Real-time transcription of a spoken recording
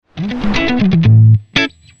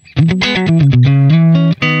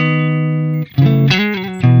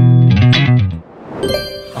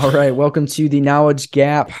Welcome to the Knowledge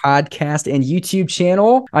Gap podcast and YouTube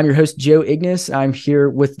channel. I'm your host, Joe Ignis. I'm here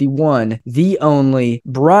with the one, the only,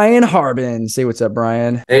 Brian Harbin. Say what's up,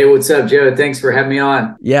 Brian. Hey, what's up, Joe? Thanks for having me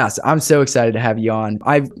on. Yes, I'm so excited to have you on.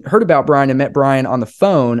 I've heard about Brian and met Brian on the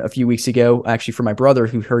phone a few weeks ago, actually for my brother,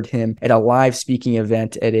 who heard him at a live speaking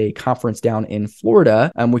event at a conference down in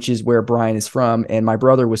Florida, which is where Brian is from. And my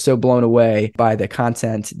brother was so blown away by the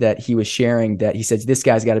content that he was sharing that he said, this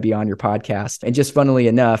guy's got to be on your podcast. And just funnily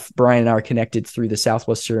enough, Brian and I are connected through the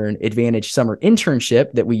Southwestern Advantage summer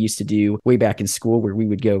internship that we used to do way back in school, where we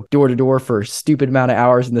would go door to door for a stupid amount of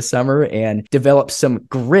hours in the summer and develop some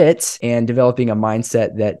grit and developing a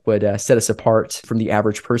mindset that would set us apart from the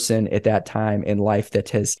average person at that time in life that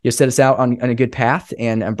has set us out on a good path.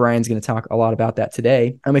 And Brian's going to talk a lot about that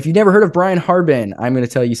today. If you've never heard of Brian Harbin, I'm going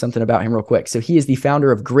to tell you something about him real quick. So he is the founder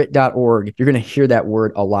of grit.org. You're going to hear that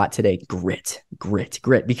word a lot today. Grit.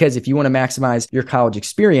 Because if you want to maximize your college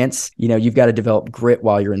experience, you've got to develop grit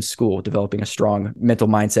while you're in school, developing a strong mental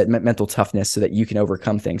mindset, mental toughness so that you can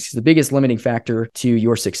overcome things. Because the biggest limiting factor to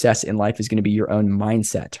your success in life is going to be your own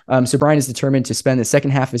mindset. So Brian is determined to spend the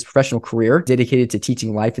second half of his professional career dedicated to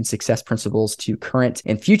teaching life and success principles to current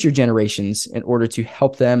and future generations in order to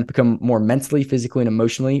help them become more mentally, physically, and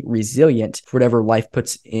emotionally resilient for whatever life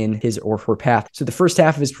puts in his or her path. So the first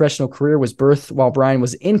half of his professional career was birthed while Brian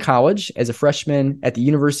was in college as a freshman at the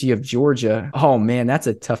University of Georgia. Oh man, that's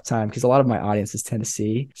a tough time because a lot of my audience is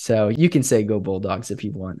Tennessee. So you can say go Bulldogs if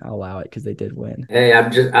you want. I'll allow it because they did win. Hey,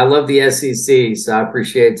 I love the SEC, so I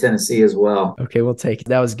appreciate Tennessee as well. Okay, we'll take it.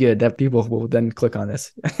 That was good. That people will then click on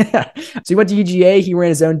this. So he went to UGA. He ran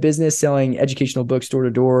his own business selling educational books door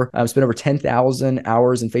to door. Spent over 10,000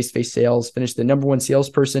 hours in face-to-face sales. Finished the number one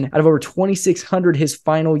salesperson out of over 2,600 his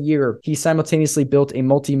final year. He simultaneously built a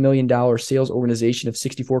multi-million-dollar sales organization of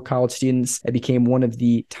 64 college students and became one of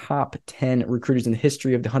the top 10 recruiters in the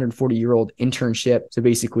history of the 140-year-old internship. So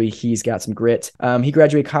basically, he's got some grit. He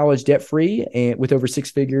graduated college debt-free and with over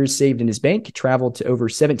six figures saved in his bank, traveled to over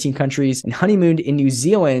 17 countries, and honeymooned in New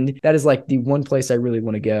Zealand. That is like the one place I really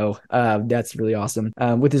want to go. That's really awesome.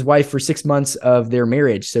 With his wife for 6 months of their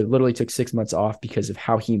marriage. So literally took 6 months off because of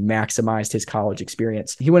how he maximized his college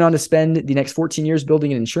experience. He went on to spend the next 14 years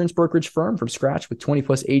building an insurance brokerage firm from scratch with 20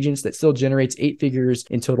 plus agents that still generates 8 figures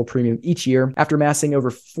in total premium each year after amassing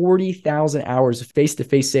over 40,000 hours of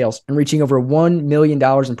face-to-face sales and reaching over $1 million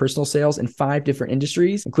in personal sales in 5 different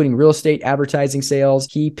industries, including real estate, advertising sales.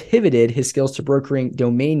 He pivoted his skills to brokering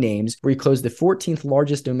domain names, where he closed the 14th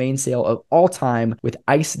largest domain sale of all time with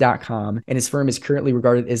ice.com. And his firm is currently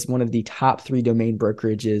regarded as one of the top 3 domain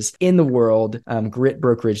brokerages in the world,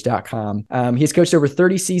 gritbrokerage.com. He has coached over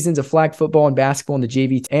 30 seasons of flag football and basketball in the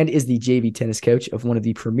JV and is the JV tennis coach of one of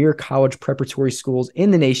the premier college preparatory schools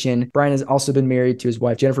in the nation. Brian has also been married to his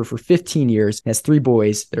wife, Jennifer, for 15 years and has 3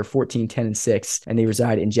 boys that are 14, 10, and 6, and they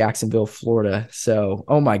reside in Jacksonville, Florida. So,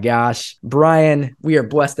 oh my gosh, Brian, we are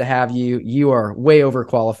blessed to have you. You are way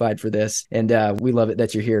overqualified for this, and we love it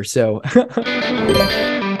that you're here. So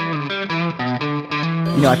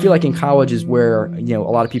I feel like in college is where, a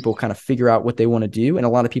lot of people kind of figure out what they want to do and a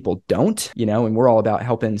lot of people don't, and we're all about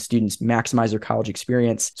helping students maximize their college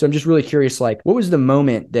experience. So I'm just really curious, what was the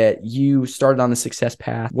moment that you started on the success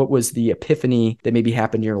path? What was the epiphany that maybe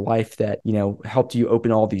happened in your life that, helped you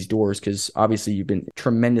open all these doors? Because obviously you've been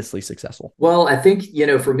tremendously successful. Well, I think,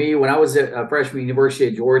 for me, when I was a freshman at University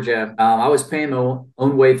of Georgia, I was paying my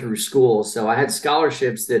own way through school. So I had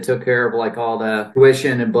scholarships that took care of all the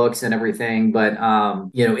tuition and books and everything. But,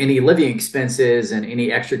 any living expenses and any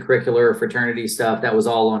extracurricular fraternity stuff, that was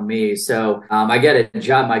all on me. So I got a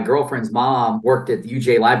job. My girlfriend's mom worked at the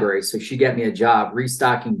UJ library. So she got me a job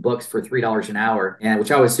restocking books for $3 an hour, and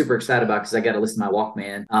which I was super excited about because I got to listen to my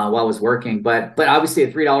Walkman while I was working. But obviously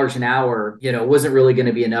at $3 an hour, wasn't really going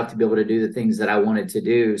to be enough to be able to do the things that I wanted to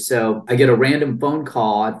do. So I get a random phone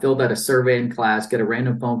call. I filled out a survey in class, get a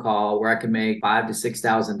random phone call where I could make $5,000 to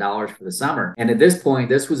 $6,000 for the summer. And at this point,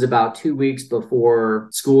 this was about 2 weeks before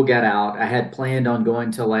school got out. I had planned on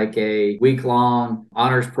going to a week-long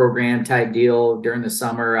honors program type deal during the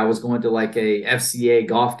summer. I was going to a FCA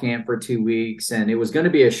golf camp for 2 weeks, and it was going to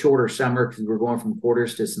be a shorter summer because we were going from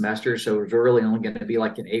quarters to semesters. So it was really only going to be an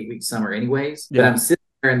 8-week summer anyways. Yeah. But I'm sitting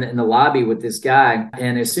there in the lobby with this guy,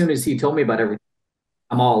 and as soon as he told me about everything,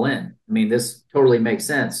 I'm all in. This totally makes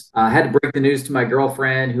sense. I had to break the news to my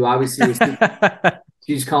girlfriend, who obviously was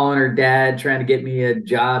She's calling her dad, trying to get me a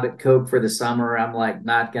job at Coke for the summer. I'm like,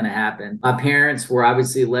 not going to happen. My parents were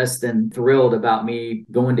obviously less than thrilled about me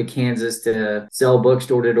going to Kansas to sell books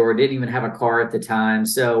door to door. Didn't even have a car at the time.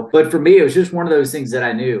 So, but for me, it was just one of those things that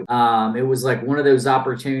I knew. It was like one of those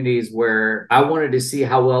opportunities where I wanted to see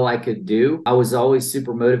how well I could do. I was always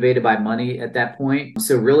super motivated by money at that point.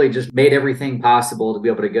 So really just made everything possible to be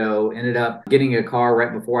able to go. Ended up getting a car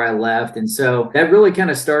right before I left. And so that really kind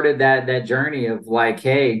of started that journey of like,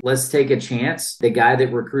 hey, let's take a chance. The guy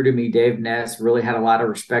that recruited me, Dave Ness, really had a lot of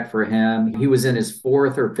respect for him. He was in his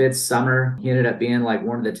fourth or fifth summer. He ended up being like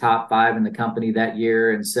one of the top 5 in the company that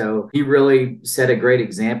year. And so he really set a great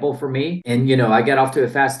example for me. And, I got off to a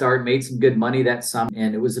fast start, made some good money that summer.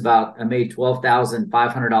 And it was I made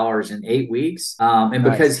 $12,500 in 8 weeks. And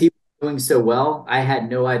because Nice. he doing so well, I had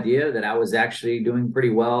no idea that I was actually doing pretty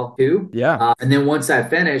well too. Yeah. And then once I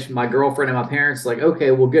finished, my girlfriend and my parents like, okay,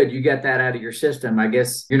 well, good. You got that out of your system. I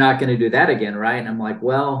guess you're not going to do that again, right? And I'm like,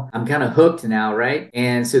 well, I'm kind of hooked now, right?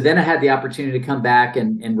 And so then I had the opportunity to come back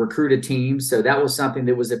and recruit a team. So that was something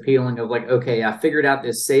that was appealing of like, okay, I figured out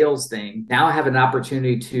this sales thing. Now I have an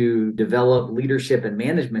opportunity to develop leadership and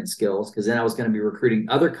management skills because then I was going to be recruiting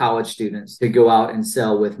other college students to go out and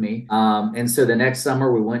sell with me. And so the next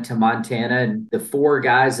summer we went to Montana, and the 4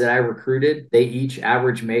 guys that I recruited, they each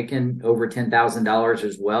average making over $10,000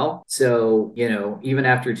 as well. So, even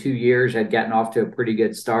after 2 years, I'd gotten off to a pretty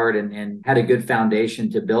good start and had a good foundation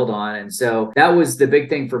to build on. And so that was the big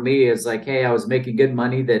thing for me is like, hey, I was making good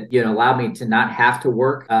money that, allowed me to not have to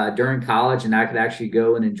work during college, and I could actually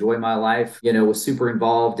go and enjoy my life, was super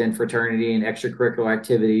involved in fraternity and extracurricular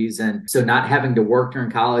activities. And so not having to work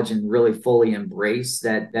during college and really fully embrace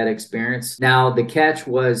that experience. Now, the catch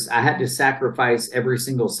was I had to sacrifice every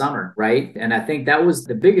single summer, right? And I think that was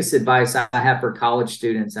the biggest advice I have for college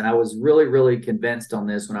students. And I was really, really convinced on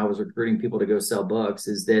this when I was recruiting people to go sell books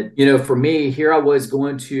is that, for me, here I was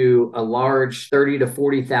going to a large 30 to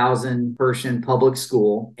 40,000 person public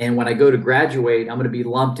school. And when I go to graduate, I'm going to be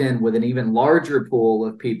lumped in with an even larger pool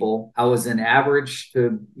of people. I was an average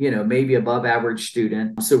to, maybe above average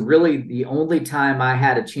student. So really the only time I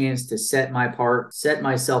had a chance to set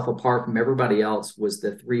myself apart from everybody else was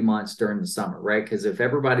the 3 months during the summer, right? Because if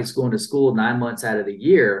everybody's going to school 9 months out of the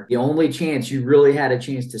year, the only chance you really had a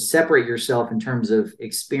chance to separate yourself in terms of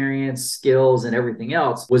experience, skills, and everything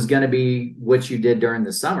else was going to be what you did during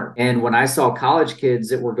the summer. And when I saw college kids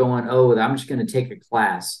that were going, oh, I'm just going to take a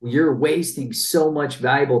class, you're wasting so much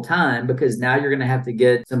valuable time because now you're going to have to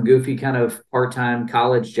get some goofy kind of part-time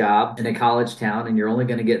college job in a college town, and you're only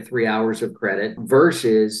going to get 3 hours of credit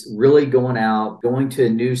versus really going out, going to a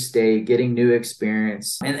new state, getting new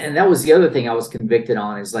experience. And that was the other thing I was convicted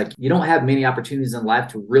on is like, you don't have many opportunities in life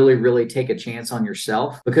to really, really take a chance on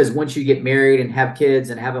yourself, because once you get married and have kids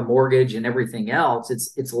and have a mortgage and everything else,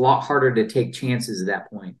 it's a lot harder to take chances at that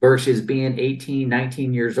point versus being 18,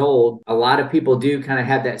 19 years old. A lot of people do kind of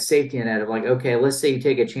have that safety net of like, okay, let's say you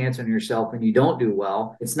take a chance on yourself and you don't do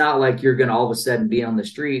well. It's not like you're going to all of a sudden be on the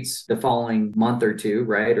streets the following month or two,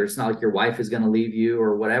 right? Or it's not like your wife is going to leave you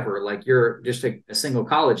or whatever. Like you're just a single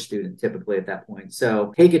college student typically at that point.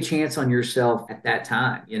 So take a chance on yourself at that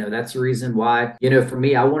time. That's the reason why, for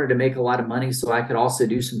me, I wanted to make a lot of money so I could also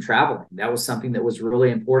do some traveling. That was something that was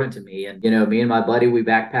really important to me. And, me and my buddy, we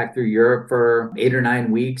backpacked through Europe for 8 or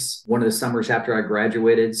 9 weeks, one of the summers after I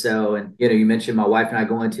graduated. So, and, you mentioned my wife and I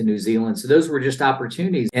going to New Zealand. So those were just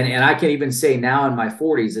opportunities. And I can even say now in my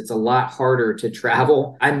 40s, it's a lot harder to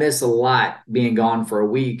travel. I miss a lot being gone for a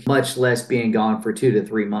week, much less being gone for 2 to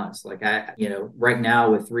 3 months. Like right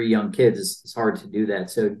now with 3 young kids, it's hard to do that.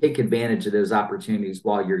 So take advantage of those opportunities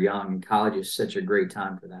while you're young, and college is such a great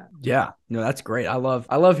time for that. Yeah, no, that's great. I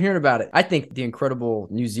love hearing about it. I think the incredible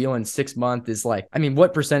New Zealand 6 month is like,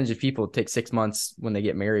 what percentage of people take 6 months when they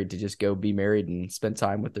get married to just go be married and spend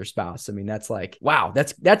time with their spouse? That's like, wow,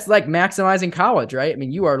 that's like maximizing college, right?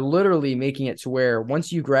 You are literally making it to where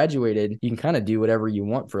once you graduated, you can kind of do whatever you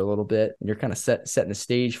want for a little bit, and you're kind of setting the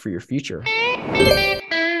stage for your future.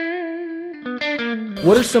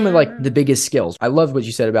 What are some of like the biggest skills? I love what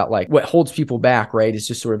you said about like what holds people back, right? It's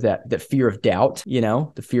just sort of that fear of doubt,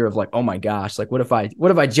 the fear of like, oh my gosh, like what if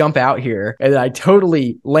I jump out here and I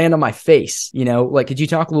totally land on my face, like, could you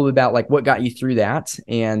talk a little bit about like what got you through that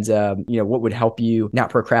and, what would help you not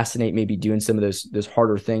procrastinate, maybe doing some of those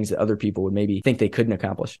harder things that other people would maybe think they couldn't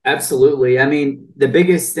accomplish? Absolutely. The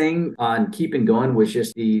biggest thing on keeping going was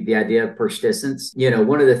just the idea of persistence.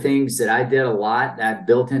 One of the things that I did a lot that I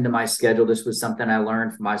built into my schedule, this was something I learned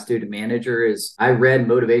learned from my student manager is I read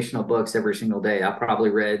motivational books every single day. I probably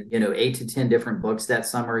read, 8 to 10 different books that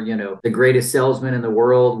summer. The Greatest Salesman in the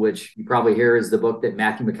World, which you probably hear is the book that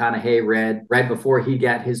Matthew McConaughey read right before he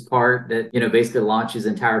got his part that, basically launched his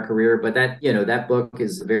entire career. But that book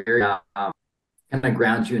is very, kind of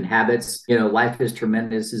grounds you in habits. Life is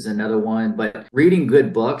Tremendous is another one, but reading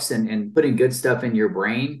good books and putting good stuff in your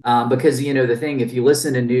brain. Because, the thing, if you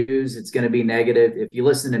listen to news, it's going to be negative. If you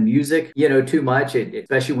listen to music, too much,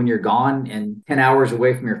 especially when you're gone and 10 hours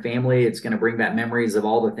away from your family, it's going to bring back memories of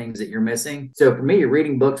all the things that you're missing. So for me,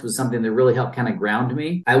 reading books was something that really helped kind of ground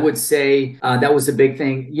me. I would say that was a big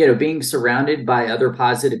thing, being surrounded by other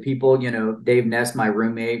positive people. Dave Ness, my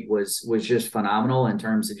roommate, was just phenomenal in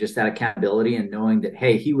terms of just that accountability and knowing that,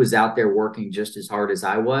 hey, he was out there working just as hard as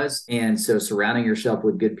I was. And so surrounding yourself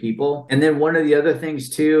with good people. And then one of the other things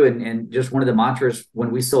too, and just one of the mantras when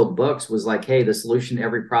we sold books was like, hey, the solution to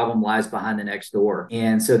every problem lies behind the next door.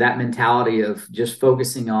 And so that mentality of just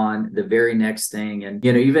focusing on the very next thing. And,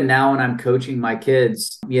 even now when I'm coaching my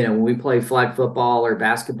kids, when we play flag football or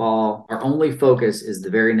basketball, our only focus is the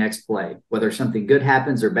very next play. Whether something good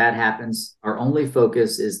happens or bad happens, our only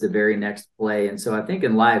focus is the very next play. And so I think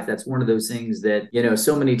in life, that's one of those things that,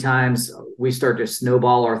 so many times we start to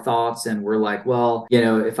snowball our thoughts and we're like, well,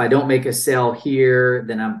 if I don't make a sale here,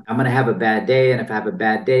 then I'm going to have a bad day. And if I have a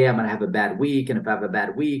bad day, I'm going to have a bad week. And if I have a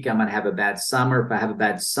bad week, I'm going to have a bad summer. If I have a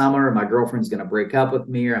bad summer, my girlfriend's going to break up with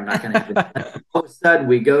me, or I'm not going to. All of a sudden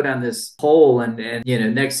we go down this hole and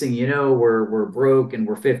next thing you know, we're broke and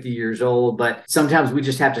we're 50 years old. But sometimes we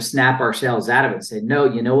just have to snap ourselves out of it and say, no,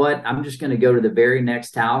 you know what? I'm just going to go to the very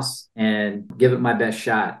next house and give it my best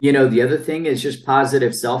shot. The other thing is just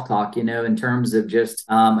positive self-talk, in terms of just,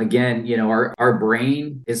 again, our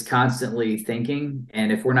brain is constantly thinking.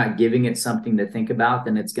 And if we're not giving it something to think about,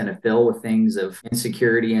 then it's going to fill with things of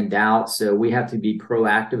insecurity and doubt. So we have to be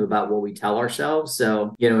proactive about what we tell ourselves.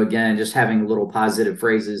 So, again, just having little positive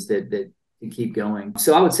phrases that to keep going.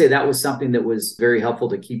 So I would say that was something that was very helpful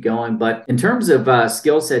to keep going. But in terms of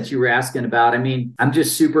skill sets you were asking about, I'm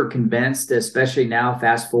just super convinced, especially now,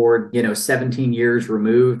 fast forward, 17 years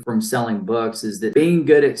removed from selling books, is that being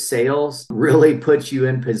good at sales really puts you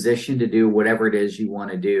in position to do whatever it is you want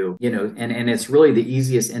to do, and it's really the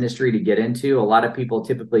easiest industry to get into. A lot of people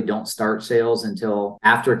typically don't start sales until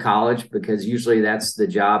after college, because usually that's the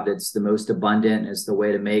job that's the most abundant. It's the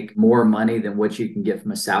way to make more money than what you can get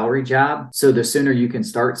from a salary job. So the sooner you can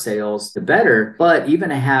start sales, the better. But even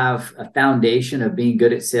to have a foundation of being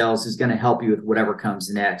good at sales is going to help you with whatever comes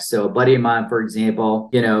next. So a buddy of mine, for example,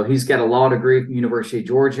 he's got a law degree from University of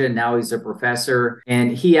Georgia. Now he's a professor,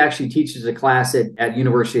 and he actually teaches a class at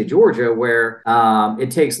University of Georgia where it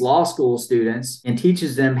takes law school students and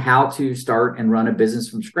teaches them how to start and run a business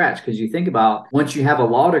from scratch. Because you think about, once you have a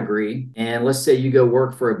law degree, and let's say you go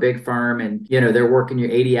work for a big firm and, they're working you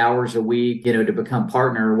 80 hours a week, to become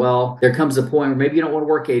partner. Well, there comes a point where maybe you don't want to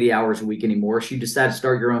work 80 hours a week anymore. So you decide to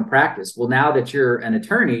start your own practice. Well, now that you're an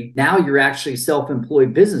attorney, now you're actually a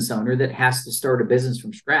self-employed business owner that has to start a business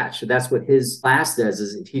from scratch. So that's what his class does,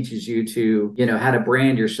 is it teaches you to, how to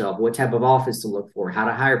brand yourself, what type of office to look for, how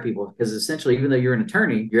to hire people. Because essentially, even though you're an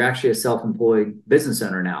attorney, you're actually a self-employed business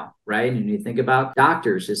owner now. Right. And you think about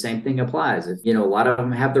doctors, the same thing applies. If, a lot of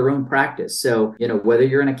them have their own practice. So, whether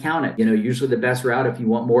you're an accountant, usually the best route, if you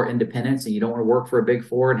want more independence and you don't want to work for a big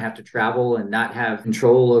four and have to travel and not have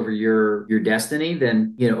control over your destiny,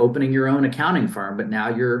 then, opening your own accounting firm. But now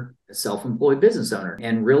you're a self-employed business owner.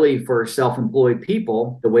 And really, for self-employed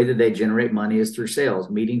people, the way that they generate money is through sales,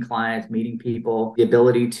 meeting clients, meeting people, the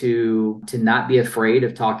ability to not be afraid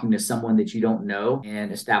of talking to someone that you don't know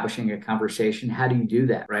and establishing a conversation. How do you do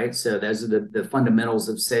that? Right. So those are the fundamentals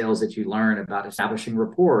of sales that you learn about: establishing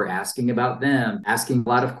rapport, asking about them, asking a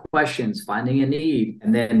lot of questions, finding a need,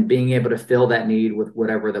 and then being able to fill that need with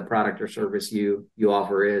whatever the product or service you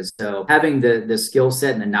offer is. So having the skill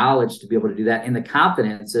set and the knowledge to be able to do that, and the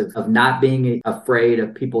confidence of not being afraid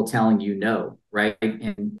of people telling you no. Right.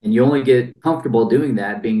 And you only get comfortable doing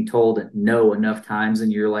that, being told no enough times. And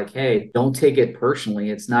you're like, hey, don't take it personally.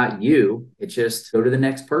 It's not you. It's just go to the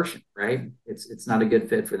next person. Right. It's not a good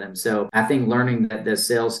fit for them. So I think learning that the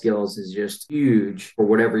sales skills is just huge for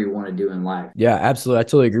whatever you want to do in life. Yeah, absolutely. I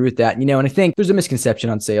totally agree with that. And I think there's a misconception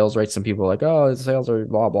on sales, right? Some people are like, oh, sales are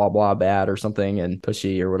blah, blah, blah, bad or something and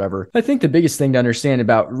pushy or whatever. I think the biggest thing to understand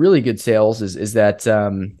about really good sales is that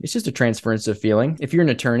it's just a transference of feeling. If you're an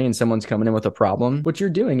attorney and someone's coming in with a problem, what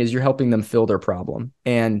you're doing is you're helping them fill their problem.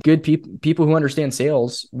 And good people who understand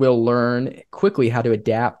sales will learn quickly how to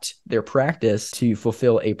adapt their practice to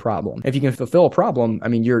fulfill a problem. If you can fulfill a problem, I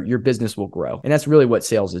mean, your business will grow. And that's really what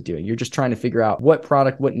sales is doing. You're just trying to figure out what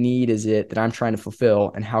product, what need is it that I'm trying to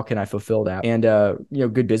fulfill, and how can I fulfill that? And,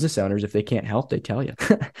 good business owners, if they can't help, they tell you,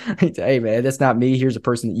 hey man, that's not me. Here's a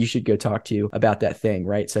person that you should go talk to about that thing,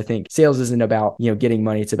 right? So I think sales isn't about, getting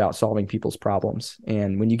money. It's about solving people's problems.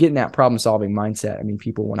 And when you get in that problem solving mindset, I mean,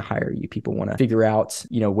 people want to hire you. People want to figure out,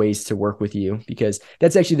 ways to work with you, because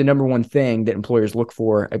that's actually the number one thing that employers look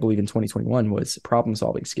for, I believe in 2021, was problem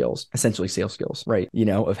solving skills, essentially sales skills, right?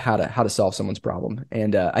 Of how to solve someone's problem.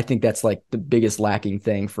 And I think that's like the biggest lacking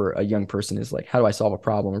thing for a young person is like, how do I solve a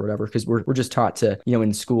problem or whatever? Because we're just taught to,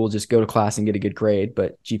 in school, just go to class and get a good grade,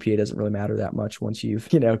 but GPA doesn't really matter that much once you've,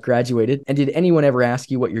 graduated. And did anyone ever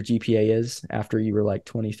ask you what your GPA is after you were like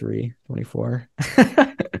 23, 24?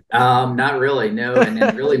 Not really, no. And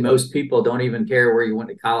then really most people don't even care where you went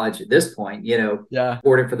to college at this point, Yeah.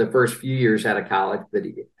 Supported for the first few years out of college, but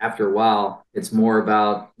after a while, it's more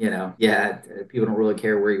about, people don't really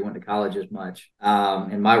care where you went to college as much,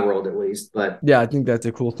 in my world at least. But yeah, I think that's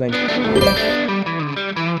a cool thing.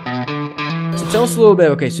 So tell us a little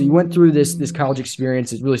bit. Okay, so you went through this college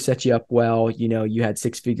experience. It really set you up well. You had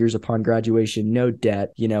six figures upon graduation, no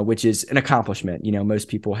debt, which is an accomplishment. Most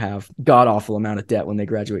people have god awful amount of debt when they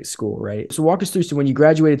graduate school, right? So walk us through. So when you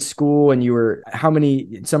graduated school and how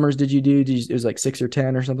many summers did you do? It was like 6 or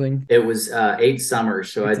 10 or something? It was 8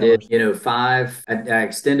 summers. So I did, 5. I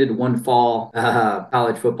extended one fall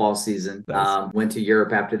college football season. Nice. Went to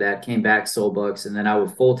Europe after that, came back, sold books, and then I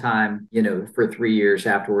was full time, for 3 years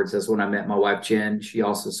afterwards. That's when I met my wife, Jen. She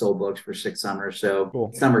also sold books for 6 summers. So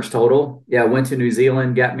cool. Summers total. Yeah, went to New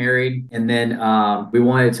Zealand, got married, and then we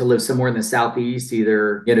wanted to live somewhere in the Southeast,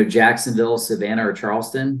 either Jacksonville, Savannah, or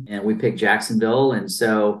Charleston, and we picked Jacksonville. And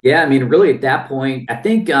so yeah, I mean, really at that point, I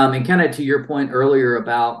think, and kind of to your point earlier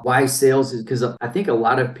about why sales is because I think a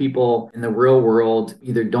lot of people in the real world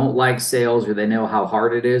either don't like sales or they know how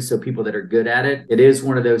hard it is. So people that are good at it, it is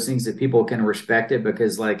one of those things that people can respect it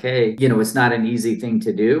because like, hey, it's not an easy thing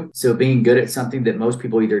to do. So being good at something that most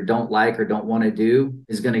people either don't like or don't want to do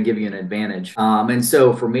is going to give you an advantage. And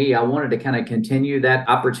so for me, I wanted to kind of continue that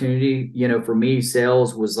opportunity. For me,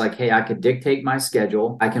 sales was like, hey, I could dictate my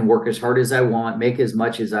schedule. I can work as hard as I want, make as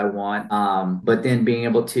much as I want. But then being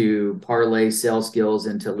able to parlay sales skills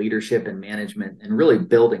into leadership and management and really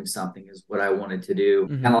building something is what I wanted to do.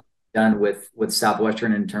 Mm-hmm. Kind of done with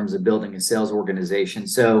Southwestern in terms of building a sales organization.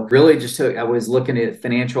 So really I was looking at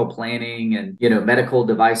financial planning and, medical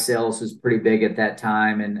device sales was pretty big at that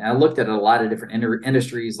time. And I looked at a lot of different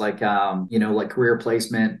industries like, like career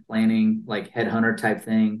placement, planning, like headhunter type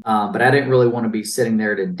thing. But I didn't really want to be sitting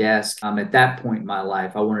there at a desk. At that point in my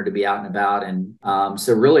life, I wanted to be out and about. And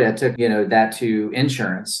so really I took, that to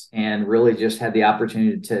insurance and really just had the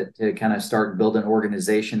opportunity to kind of start building an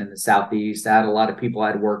organization in the Southeast. I had a lot of people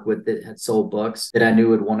I'd worked with that had sold books that I knew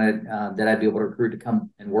would want to, that I'd be able to recruit to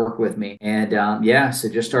come and work with me. And so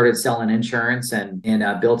just started selling insurance and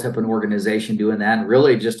built up an organization doing that and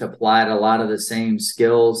really just applied a lot of the same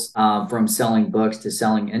skills from selling books to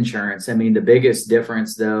selling insurance. I mean, the biggest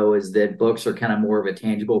difference though is that books are kind of more of a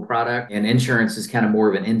tangible product and insurance is kind of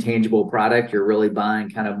more of an intangible product. You're really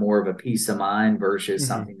buying kind of more of a peace of mind versus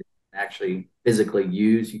something that actually physically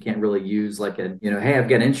use. You can't really use like hey, I've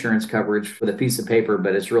got insurance coverage for the piece of paper,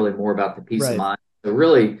 but it's really more about the peace of mind. So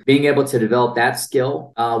really being able to develop that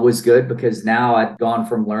skill was good because now I'd gone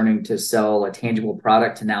from learning to sell a tangible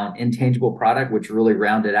product to now an intangible product, which really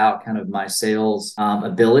rounded out kind of my sales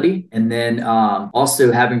ability. And then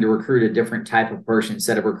also having to recruit a different type of person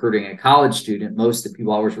instead of recruiting a college student. Most of the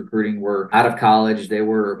people I was recruiting were out of college. They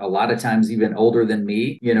were a lot of times even older than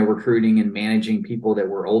me, recruiting and managing people that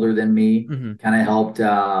were older than me kind of helped,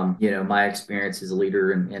 my experience as a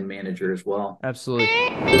leader and manager as well. Absolutely.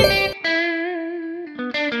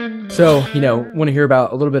 So, want to hear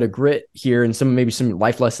about a little bit of grit here and maybe some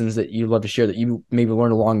life lessons that you'd love to share that you maybe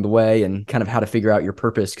learned along the way and kind of how to figure out your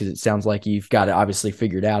purpose, because it sounds like you've got it obviously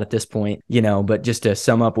figured out at this point, but just to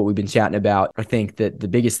sum up what we've been chatting about, I think that the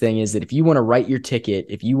biggest thing is that if you want to write your ticket,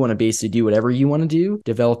 if you want to basically do whatever you want to do,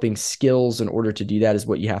 developing skills in order to do that is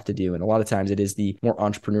what you have to do. And a lot of times it is the more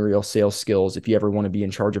entrepreneurial sales skills. If you ever want to be in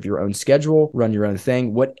charge of your own schedule, run your own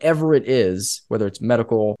thing, whatever it is, whether it's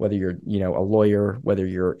medical, whether you're, a lawyer, whether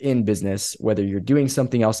you're in own business, whether you're doing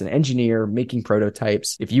something else, an engineer, making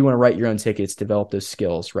prototypes, if you want to write your own tickets, develop those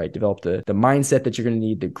skills, right? Develop the mindset that you're going to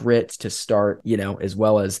need, the grit to start, as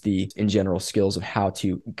well as the in general skills of how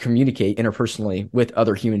to communicate interpersonally with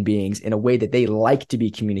other human beings in a way that they like to be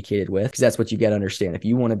communicated with. Because that's what you got to understand. If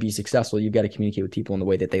you want to be successful, you've got to communicate with people in the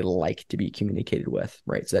way that they like to be communicated with,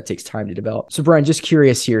 right? So that takes time to develop. So Brian, just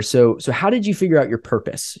curious here. So how did you figure out your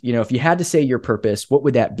purpose? If you had to say your purpose, what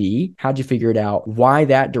would that be? How'd you figure it out? Why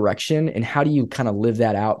that direction? And how do you kind of live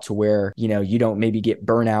that out to where, you don't maybe get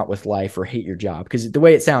burnout with life or hate your job? Because the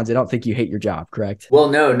way it sounds, I don't think you hate your job, correct? Well,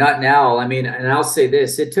 no, not now. I mean, and I'll say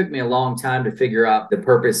this, it took me a long time to figure out the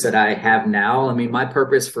purpose that I have now. I mean, my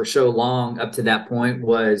purpose for so long up to that point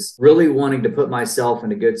was really wanting to put myself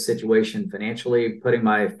in a good situation financially, putting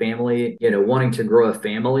my family, wanting to grow a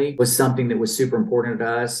family was something that was super important to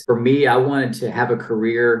us. For me, I wanted to have a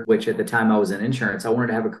career, which at the time I was in insurance, I wanted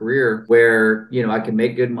to have a career where, I could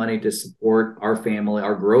make good money to support our family,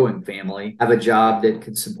 our growing family, have a job that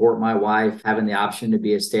could support my wife, having the option to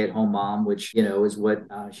be a stay-at-home mom, which, is what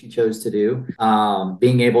she chose to do.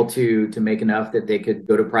 Being able to make enough that they could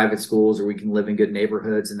go to private schools or we can live in good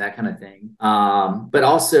neighborhoods and that kind of thing. But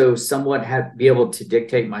also somewhat be able to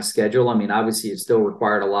dictate my schedule. I mean, obviously it still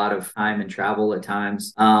required a lot of time and travel at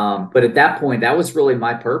times. But at that point, that was really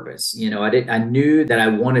my purpose. I knew that I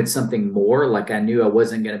wanted something more. Like I knew I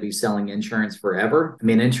wasn't going to be selling insurance forever. I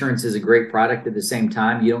mean, insurance is a great product. At the same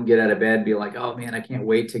time, you don't get out of bed and be like, oh man, I can't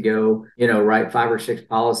wait to go, write 5 or 6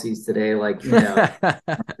 policies today. Like,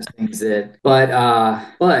 things that, but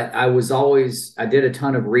I did a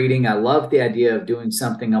ton of reading. I loved the idea of doing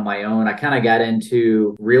something on my own. I kind of got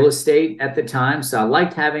into real estate at the time. So I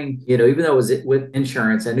liked having, even though it was with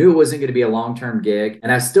insurance, I knew it wasn't going to be a long-term gig,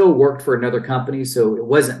 and I still worked for another company. So it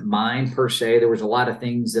wasn't mine per se. There was a lot of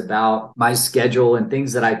things about my schedule and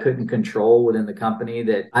things that I couldn't control within the company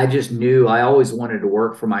that I just knew I always wanted to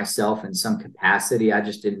work for myself in some capacity. I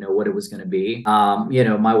just didn't know what it was going to be.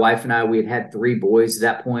 My wife and I, we had 3 boys at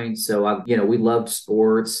that point. So we loved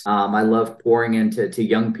sports. I loved pouring into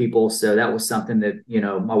young people. So that was something that,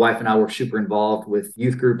 my wife and I were super involved with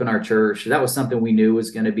youth group in our church. So that was something we knew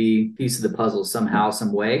was going to be a piece of the puzzle somehow,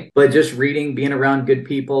 some way. But just reading, being around good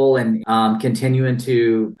people and continuing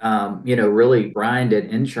to, really grind at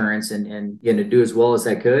insurance and do as well as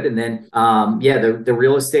I could. And then, the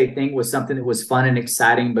real estate thing was something that was fun and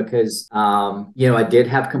exciting because, I did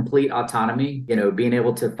have complete autonomy, being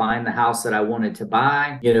able to find the house that I wanted to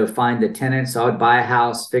buy, find the tenants. So I would buy a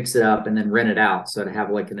house, fix it up, and then rent it out. So to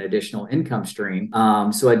have like an additional income stream.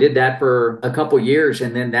 So I did that for a couple years.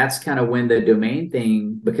 And then that's kind of when the domain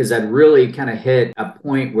thing, because I'd really kind of hit a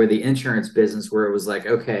point where the insurance business, where it was like,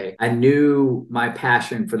 okay, I knew my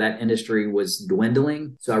passion for that industry was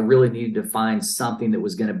dwindling. So I really needed to find something that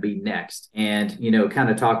was going to be next. And, kind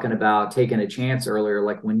of talking about taking a chance earlier,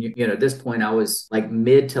 like when at this point I was like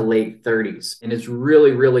mid to late 30s, and it's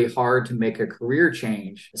really, really hard to make a career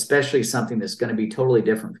change, especially something that's going to be totally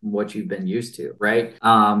different from what you've been used to, right?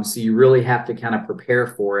 So you really have to kind of prepare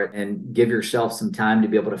for it and give yourself some time to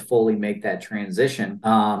be able to fully make that transition.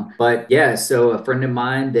 So a friend of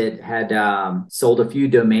mine that had sold a few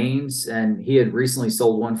domains, and he had recently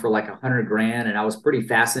sold one for like $100,000, and I was pretty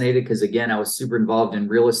fascinated because again, I was super involved in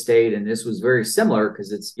real estate, and this was very similar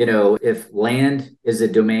because it's, if land is a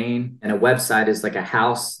domain and a website is like a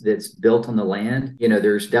house that's built on the land,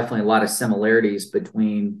 there's definitely a lot of similarities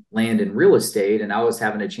between land and real estate. And I was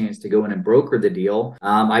having a chance to go in and broker the deal.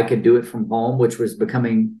 I could do it from home, which was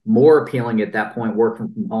becoming more appealing at that point,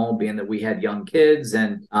 working from home, being that we had young kids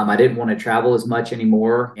and I didn't want to travel as much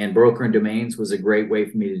anymore. And brokering domains was a great way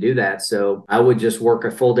for me to do that. So I would just work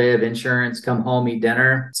a full day of insurance, come home, eat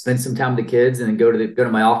dinner, spend some time with the kids, and then go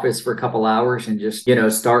to my office for a couple hours and just,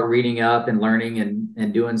 start reading up and learning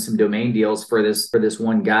and doing some domain deals for this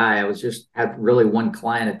one guy. I was just had really one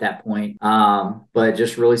client at that point. But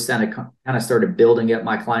just really kind of started building up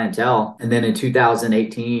my clientele. And then in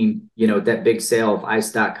 2018, that big sale of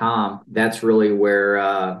ice.com, that's really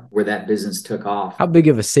where that business took off. How big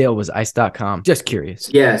of a sale was ice.com? Just curious.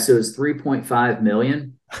 Yeah. So it was 3.5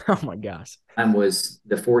 million. Oh my gosh. Was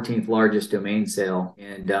the 14th largest domain sale.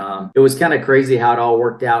 And it was kind of crazy how it all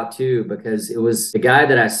worked out too, because it was the guy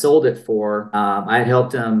that I sold it for. I had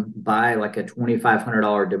helped him buy like a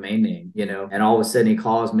 $2,500 domain name, and all of a sudden he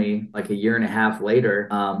calls me like a year and a half later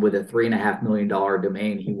with a $3.5 million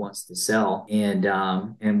domain he wants to sell. And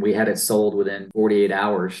we had it sold within 48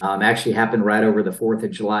 hours. Actually happened right over the 4th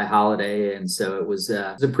of July holiday. And so it was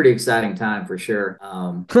a pretty exciting time for sure.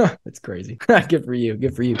 That's crazy. Good for you.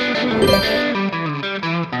 Good for you.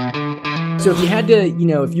 So if you had to,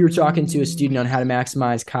 if you were talking to a student on how to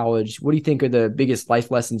maximize college, what do you think are the biggest life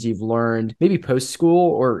lessons you've learned, maybe post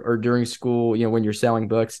school or during school, when you're selling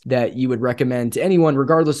books, that you would recommend to anyone,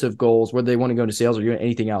 regardless of goals, whether they want to go into sales or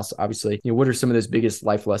anything else, obviously? What are some of those biggest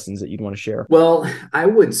life lessons that you'd want to share? Well, I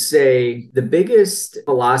would say the biggest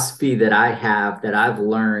philosophy that I have that I've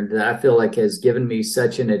learned that I feel like has given me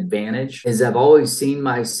such an advantage is I've always seen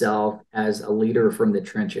myself as a leader from the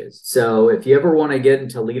trenches. So if you ever want to get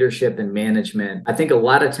into leadership and management, I think a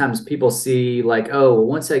lot of times people see like, oh, well,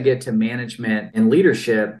 once I get to management and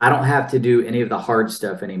leadership, I don't have to do any of the hard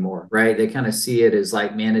stuff anymore, right? They kind of see it as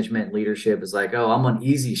like management leadership is like, oh, I'm on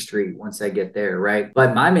easy street once I get there, right?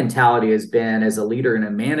 But my mentality has been as a leader and a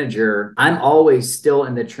manager, I'm always still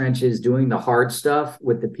in the trenches doing the hard stuff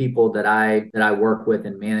with the people that I work with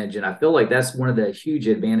and manage. And I feel like that's one of the huge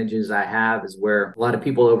advantages I have, is where a lot of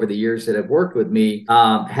people over the years that have worked with me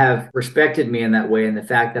have respected me in that way. And the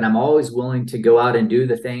fact that I'm always willing to go out and do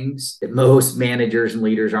the things that most managers and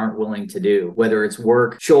leaders aren't willing to do, whether it's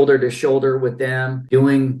work shoulder to shoulder with them,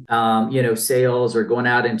 doing, sales, or going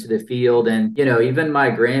out into the field. And, even my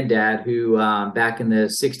granddad, who back in the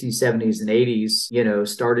 60s, 70s, and 80s,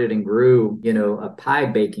 started and grew, a pie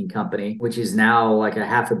baking company, which is now like a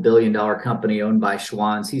 $500 million company owned by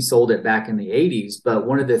Schwann's. He sold it back in the 80s. But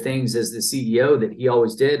one of the things as the CEO that he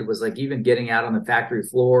always did was like even getting out on the factory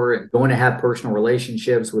floor and going to have personal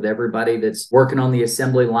relationships with everybody that's working on the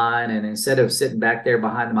assembly line. And instead of sitting back there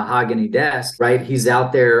behind the mahogany desk, right, he's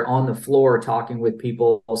out there on the floor talking with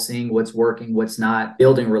people, seeing what's working, what's not,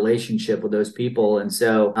 building relationship with those people. And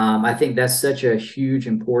so I think that's such a huge,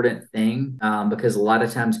 important thing because a lot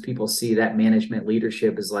of times people see that management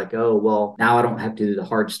leadership is like, oh, well, now I don't have to do the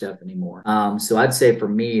hard stuff anymore. So I'd say for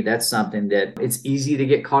me, that's something that it's easy to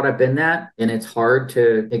get caught up in that. And it's hard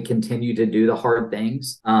to continue to do the hard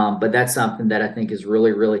things. But that's something that I think has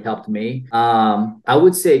really, really helped me. I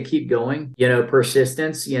would say keep going,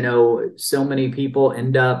 persistence, so many people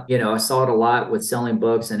end up, I saw it a lot with selling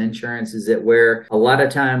books and insurance, is that where a lot of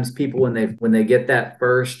times people, when they get that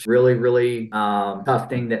first really, really tough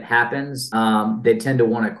thing that happens, they tend to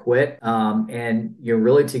want to quit. And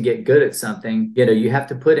really to get good at something, you have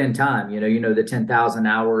to put in time, the 10,000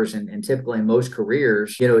 hours and typically in most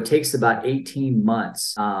careers, it takes about 18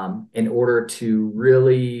 months in order to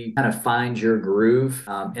really kind of find your groove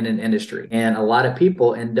in an industry. And a lot of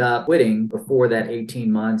people end up quitting before that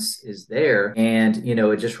 18 months is there. And,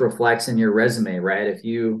 it just reflects in your resume, right? If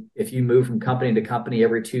you move from company to company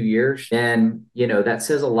every 2 years, then, that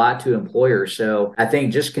says a lot to employers. So I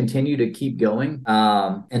think just continue to keep going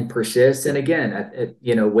and persist. And again,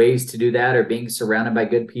 ways to do that are being surrounded by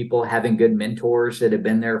good people, having good mentors that have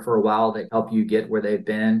been there for a while that help you get where they've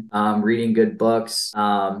been, reading good books,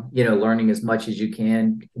 learning as much as you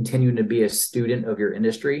can, continuing to be a student of your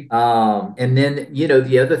industry. And then,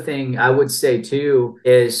 the other thing I would say too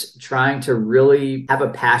is trying to really have a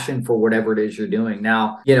passion for whatever it is you're doing.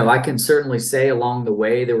 Now, I can certainly say along the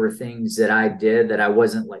way, there were things that I did that I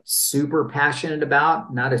wasn't like super passionate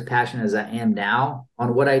about, not as passionate as I am now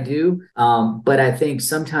on what I do. But I think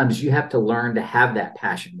sometimes you have to learn to have that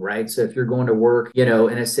passion, right? So if you're going to work, in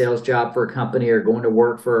a sales job for a company, or going to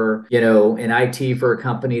work for, in IT for a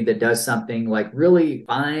company that does something, like really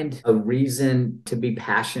find a reason to be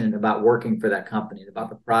passionate about working for that company, about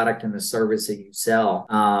the product and the service that you sell.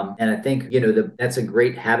 And I think, that's a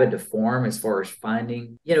great habit to form as far as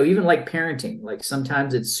finding, even like parenting. Like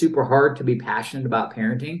sometimes it's super hard to be passionate about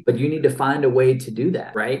parenting, but you need to find a way to do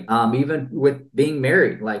that, right? Even with being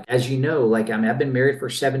married, like, as I've been married for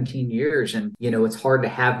 17 years and, it's hard to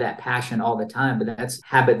have that passion all the time, but that's a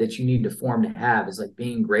habit that you need to form to have, is like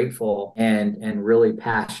being grateful and really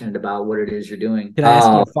passionate about what it is you're doing. Can I ask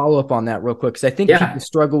you a follow up on that real quick? Because I think Yeah. people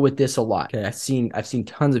struggle with this a lot. Okay, I've seen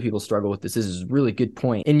tons of people struggle with this. This is a really good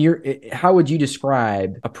point. And how would you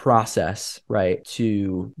describe a process, right,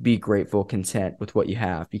 to be grateful, content with what you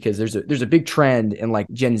have? Because there's a big trend in like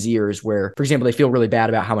Gen Zers where, for example, they feel really bad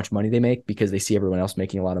about how much money they make because they see everyone else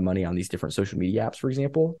making a lot of money on these different social media apps, for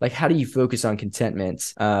example. Like, how do you focus on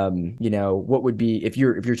contentment? What would be, if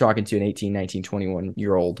you're talking to an 18, 19,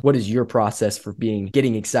 21-year-old, what is your process for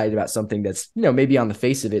getting excited about something that's, maybe on the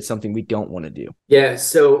face of it, something we don't want to do? Yeah.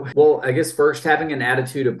 So, well, I guess first, having an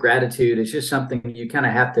attitude of gratitude is just something you kind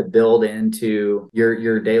of have to build into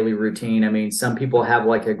your daily routine. I mean, some people have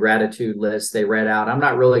like a gratitude list they read out. I'm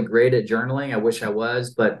not really great at journaling. I wish I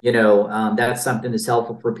was, but that's something that's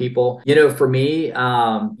helpful for people. For me,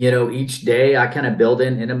 each day I kind of build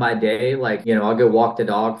into my day, like, I'll go walk the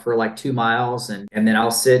dog for like 2 miles and then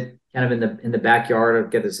I'll sit kind of in the backyard.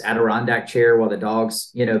 I've got this Adirondack chair while the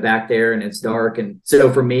dog's, back there and it's dark. And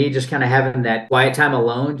so for me, just kind of having that quiet time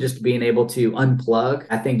alone, just being able to unplug,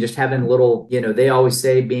 I think just having a little, they always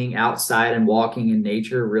say being outside and walking in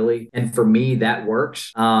nature really. And for me, that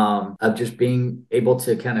works, of just being able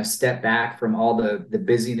to kind of step back from all the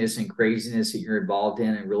busyness and craziness that you're involved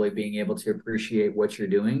in and really being able to appreciate what you're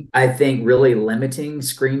doing. I think really limiting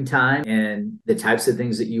screen time and the types of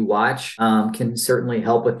things that you watch can certainly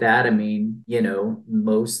help with that. I mean,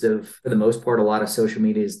 for the most part, a lot of social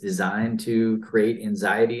media is designed to create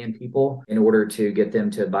anxiety in people in order to get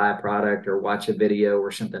them to buy a product or watch a video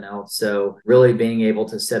or something else. So really being able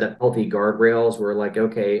to set up healthy guardrails where like,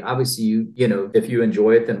 okay, obviously if you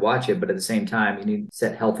enjoy it, then watch it. But at the same time, you need to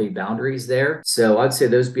set healthy boundaries there. So I'd say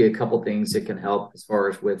those be a couple things that can help as far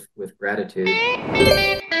as with gratitude.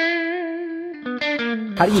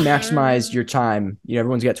 How do you maximize your time?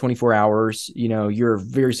 Everyone's got 24 hours. You're a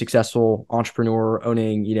very successful entrepreneur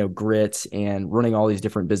owning, Grit and running all these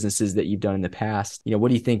different businesses that you've done in the past. What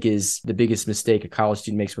do you think is the biggest mistake a college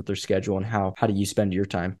student makes with their schedule, and how do you spend your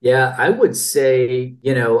time? Yeah, I would say,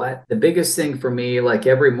 the biggest thing for me, like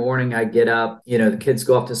every morning I get up, the kids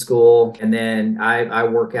go off to school, and then I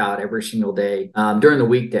work out every single day, during the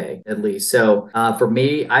weekday at least. So for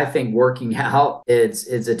me, I think working out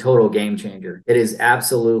is a total game changer. It is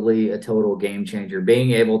absolutely a total game changer.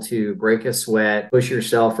 Being able to break a sweat, push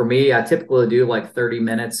yourself. For me, I typically do like 30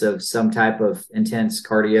 minutes of some type of intense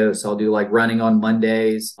cardio. So I'll do like running on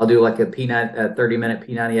Mondays. I'll do like a 30-minute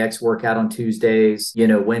P90X workout on Tuesdays.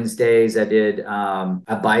 Wednesdays I did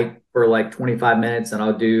a bike for like 25 minutes and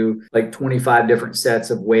I'll do like 25 different sets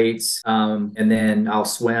of weights. And then I'll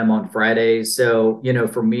swim on Fridays. So,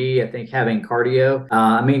 for me, I think having cardio,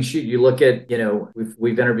 you look at,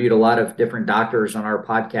 we've interviewed a lot of different doctors on our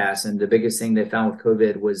podcast. And the biggest thing they found with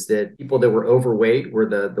COVID was that people that were overweight were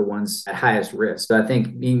the ones at highest risk. So I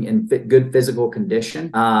think being in good physical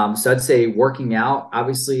condition. So I'd say working out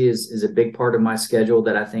obviously is a big part of my schedule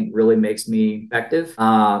that I think really makes me effective.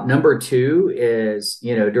 Number two is,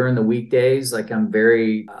 during the weekdays, like I'm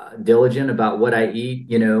very diligent about what I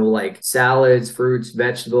eat, like salads, fruits,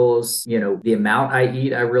 vegetables, the amount I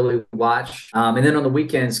eat, I really watch. And then on the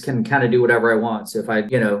weekends can kind of do whatever I want. So if I,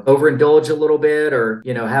 overindulge a little bit or,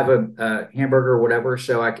 have a hamburger or whatever.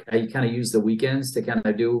 So I kind of use the weekends to kind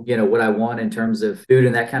of do, what I want in terms of food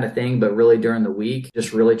and that kind of thing. But really during the week,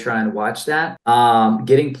 just really try and watch that.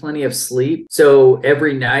 Getting plenty of sleep. So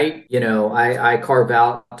every night, I carve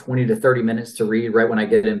out 20 to 30 minutes to read right when I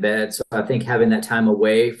get in bed. So I think having that time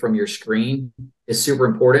away from your screen is super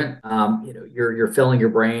important. You're filling your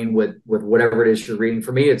brain with whatever it is you're reading.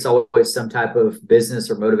 For me, it's always some type of business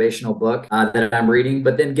or motivational book that I'm reading,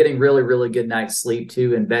 but then getting really, really good night's sleep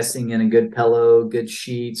too, investing in a good pillow, good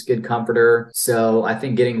sheets, good comforter. So I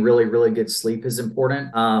think getting really, really good sleep is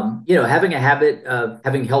important. Having a habit of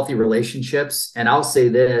having healthy relationships. And I'll say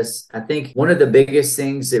this, I think one of the biggest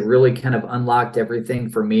things that really kind of unlocked everything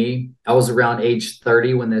for me, I was around age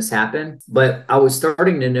 30 when this happened, but I was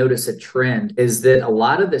starting to notice a trend is that a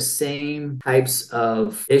lot of the same types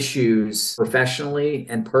of issues professionally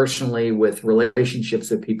and personally with relationships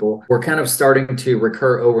with people were kind of starting to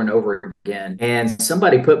recur over and over again. And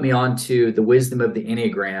somebody put me on to the wisdom of the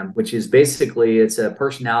Enneagram, which is basically, it's a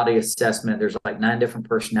personality assessment. There's like 9 different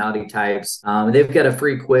personality types. They've got a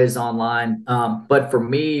free quiz online. But for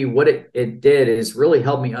me, what it did is really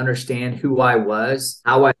help me understand who I was,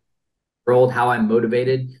 how I'm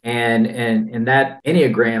motivated. And in that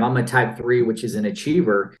Enneagram, I'm a type 3, which is an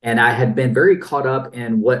achiever. And I had been very caught up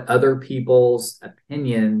in what other people's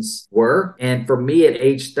opinions were. And for me at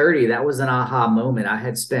age 30, that was an aha moment. I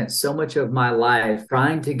had spent so much of my life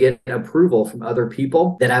trying to get approval from other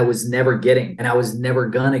people that I was never getting, and I was never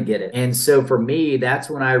going to get it. And so for me, that's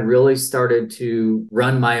when I really started to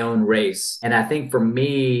run my own race. And I think for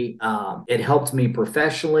me, it helped me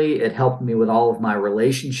professionally. It helped me with all of my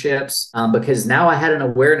relationships. Because now I had an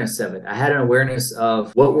awareness of it. I had an awareness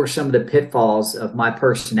of what were some of the pitfalls of my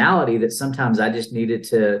personality that sometimes I just needed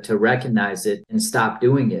to recognize it and stop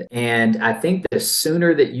doing it. And I think the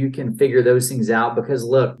sooner that you can figure those things out, because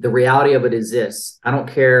look, the reality of it is this, I don't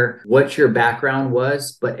care what your background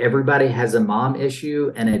was, but everybody has a mom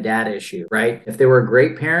issue and a dad issue, right? If they were a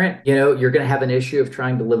great parent, you're going to have an issue of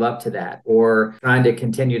trying to live up to that or trying to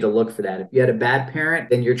continue to look for that. If you had a bad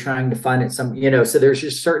parent, then you're trying to find it so there's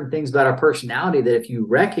just certain things about about our personality that if you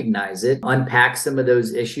recognize it, unpack some of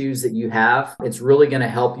those issues that you have, it's really going to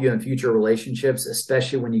help you in future relationships,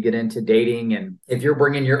 especially when you get into dating. And if you're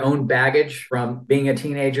bringing your own baggage from being a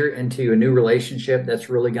teenager into a new relationship, that's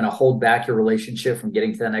really going to hold back your relationship from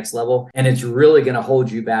getting to the next level. And it's really going to hold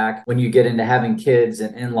you back when you get into having kids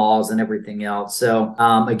and in-laws and everything else. So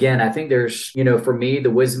again, I think there's, for me, the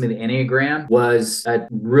wisdom of the Enneagram was a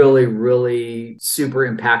really, really super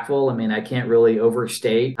impactful. I mean, I can't really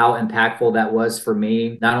overstate how impactful that was for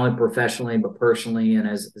me, not only professionally, but personally, and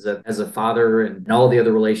as a father and all the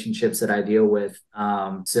other relationships that I deal with.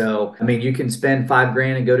 So, I mean, you can spend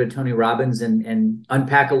 $5,000 and go to Tony Robbins and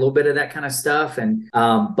unpack a little bit of that kind of stuff. And,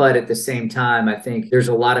 but at the same time, I think there's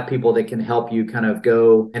a lot of people that can help you kind of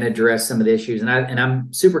go and address some of the issues. And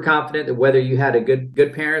I'm super confident that whether you had a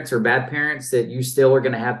good parents or bad parents, that you still are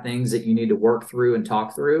going to have things that you need to work through and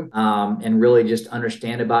talk through, and really just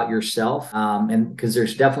understand about yourself. And because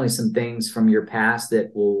there's definitely some things from your past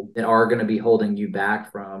that are going to be holding you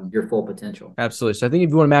back from your full potential. Absolutely. So I think if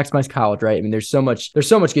you want to maximize college, right? I mean, there's so much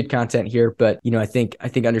good content here, but I think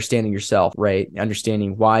understanding yourself, right?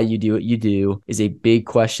 Understanding why you do what you do is a big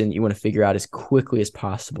question that you want to figure out as quickly as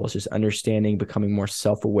possible. It's just understanding, becoming more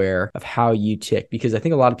self-aware of how you tick, because I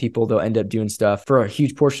think a lot of people, they'll end up doing stuff for a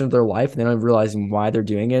huge portion of their life and they don't even realizing why they're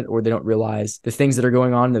doing it, or they don't realize the things that are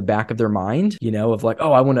going on in the back of their mind, of like,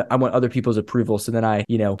 oh, I want other people's approval. So then I,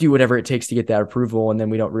 do whatever it takes to get that approval. And then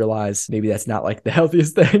we don't realize maybe that's not like the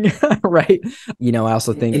healthiest thing, right? I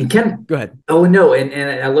also think, and go ahead. Oh, no.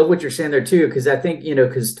 And I love what you're saying there too, because I think,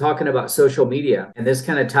 because talking about social media, and this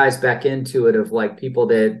kind of ties back into it of like people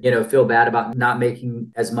that, feel bad about not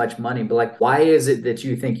making as much money, but like, why is it that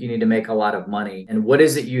you think you need to make a lot of money? And what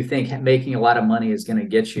is it you think making a lot of money is going to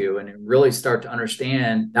get you? And really start to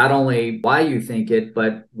understand not only why you think it,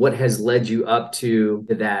 but what has led you up to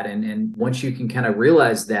that. And once you can kind of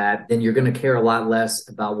realize that, then you're going to care a lot less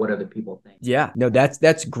about what other people think. Yeah, no,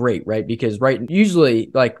 that's great, right? Because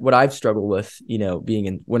usually like what I've struggled with,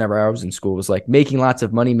 whenever I was in school was like making lots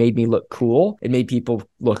of money made me look cool. It made people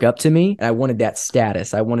look up to me. And I wanted that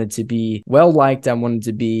status. I wanted to be well liked. I wanted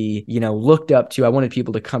to be, looked up to. I wanted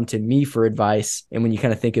people to come to me for advice. And when you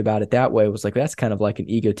kind of think about it that way, it was like, that's kind of like an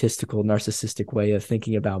egotistical, narcissistic way of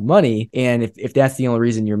thinking about money. And if that's the only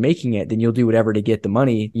reason you're making it, then you'll do whatever to get the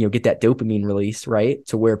money, get that dopamine release, right?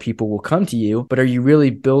 To where people will come to you. But are you really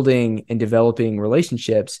building and developing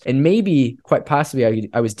relationships? And maybe quite possibly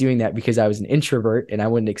I was doing that because I was an introvert and I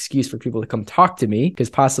wanted an excuse for people to come talk to me, because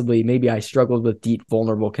possibly maybe I struggled with deep,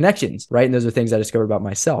 vulnerable connections, right? And those are things I discovered about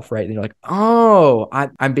myself, right? And you're like, oh,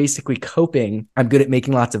 I'm basically coping. I'm good at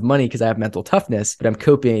making lots of money because I have mental toughness, but I'm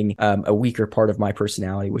coping a weaker part of my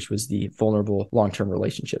personality, which was the vulnerable long-term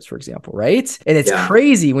relationships, for example, right? And it's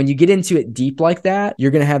crazy when you get into it deep like that,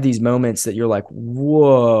 you're going to have these moments that you're like,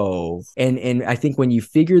 whoa. And I think when you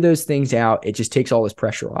figure those things out, it just takes all this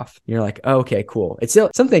pressure off. You're like, oh, okay, cool. It's still,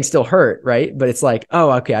 some things still hurt, right? But it's like,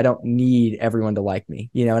 oh, okay, I don't need everyone to like me,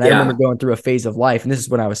 and I remember going through a phase of life, and this is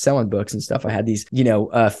when I was selling books and stuff. I had these,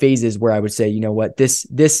 phases where I would say, what,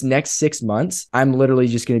 this next 6 months, I'm literally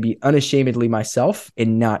just going to be unashamedly myself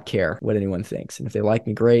and not care what anyone thinks. And if they like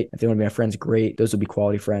me, great. If they want to be my friends, great. Those will be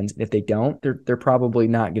quality friends. And if they don't, they're probably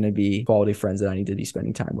not going to be quality friends that I need to be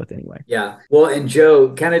spending time with anyway. Yeah. Well, and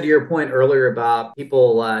Joe, kind of to your point earlier about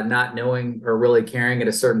people not knowing or really caring at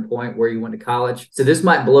a certain point where you went to college. So this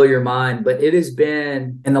might blow your mind, but it has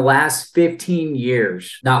been in the last 15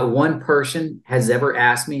 years, not one person has ever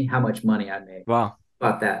asked me how much money I made. Wow.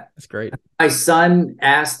 About that. That's great. My son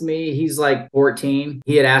asked me, he's like 14.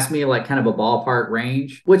 He had asked me like kind of a ballpark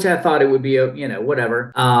range, which I thought it would be,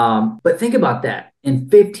 whatever. But think about that. In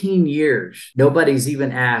 15 years, nobody's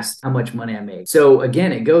even asked how much money I made. So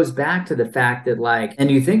again, it goes back to the fact that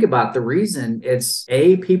and you think about the reason, it's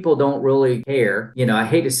people don't really care. I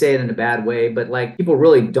hate to say it in a bad way, but people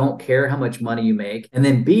really don't care how much money you make. And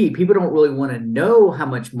then B, people don't really want to know how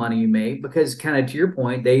much money you make because kind of to your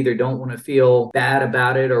point, they either don't want to feel bad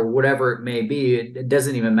about it or whatever it may be. It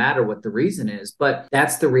doesn't even matter what the reason is, but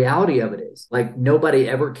that's the reality of it is nobody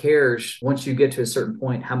ever cares once you get to a certain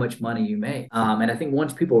point how much money you make. And I think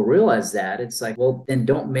once people realize that, it's like, well, then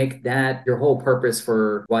don't make that your whole purpose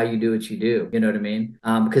for why you do what you do. You know what I mean?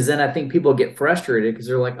 Because then I think people get frustrated because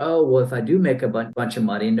they're like, oh, well, if I do make a bunch of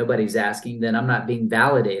money and nobody's asking, then I'm not being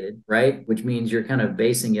validated, right? Which means you're kind of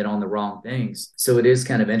basing it on the wrong things. So it is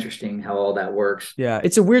kind of interesting how all that works. Yeah.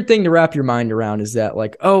 It's a weird thing to wrap your mind around, is that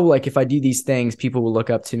if I do these things, people will look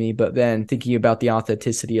up to me, but then thinking about the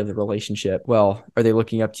authenticity of the relationship, well, are they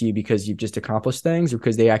looking up to you because you've just accomplished things or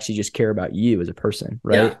because they actually just care about you as a person,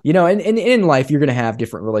 right? And in life, you're going to have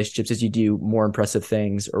different relationships as you do more impressive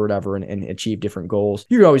things or whatever and achieve different goals.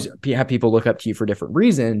 You always have people look up to you for different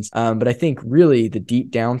reasons. But I think really the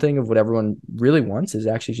deep down thing of what everyone really wants is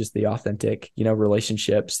actually just the authentic,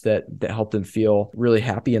 relationships that help them feel really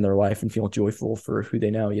happy in their life and feel joyful for who they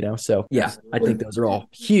know, So I think those are all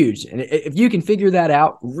huge. And if you can figure that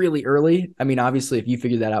out really early, I mean, obviously if you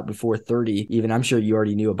figure that out before 30, even I'm sure you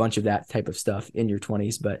already knew a bunch of that type of stuff in your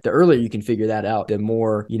 20s, but the earlier you can figure that out, the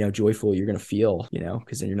more, joyful you're going to feel,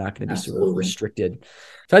 because then you're not going to be sort of restricted.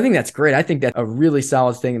 So I think that's great. I think that's a really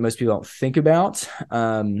solid thing that most people don't think about.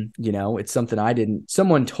 It's something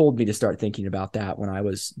someone told me to start thinking about that when I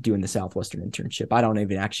was doing the Southwestern internship. I don't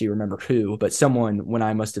even actually remember who, but someone when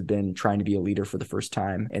I must have been trying to be a leader for the first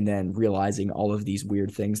time and then realizing all of these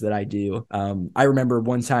weird things that I do. I remember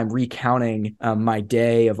one time recounting my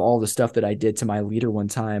day of all the stuff that I did to my leader one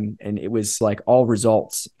time. And it was like all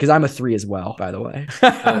results, because I'm a 3 as well, by the way.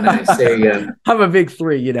 Oh, nice. There you go. I'm a big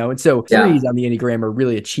 3, and so 3s on the Enneagram are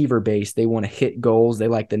really achiever based. They want to hit goals. They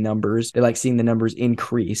like the numbers. They like seeing the numbers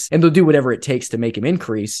increase, and they'll do whatever it takes to make them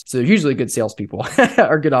increase. So they're usually good salespeople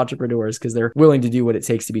or good entrepreneurs because they're willing to do what it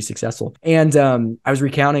takes to be successful. And I was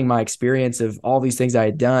recounting my experience of all these things I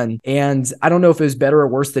had done. And I don't know if it was better or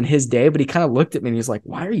worse than his day, but he kind of looked at me and he was like,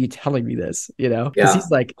 why are you telling me this? Because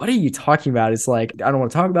he's like, what are you talking about? It's like, I don't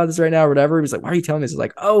want to talk about this right now or whatever. He was like, why are you telling me this? It's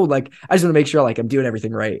like, oh, like, I just want to make sure like I'm doing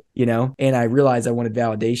everything right, And I realized I wanted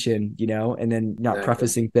validation, and then not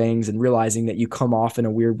prefacing things and realizing that you come off in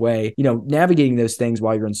a weird way, navigating those things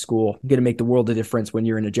while you're in school, going to make the world a difference when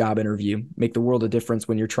you're in a job interview, make the world a difference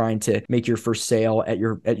when you're trying to make your first sale at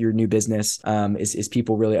your new business, is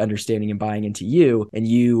people really understanding and buying into you and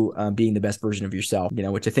you being the best version of yourself,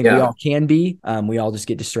 which I think we all can be. We all just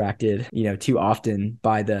get distracted, too often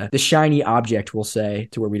by the shiny object, we'll say,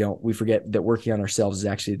 to where we forget that working on ourselves is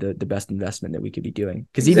actually the best investment that we could be doing.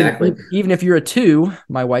 Because even if you're a 2,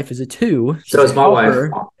 my wife is a 2. So is my wife.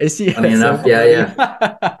 Funny enough.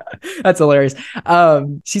 That's hilarious.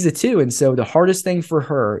 She's a 2. And so the hardest thing for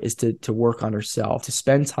her is to work on herself, to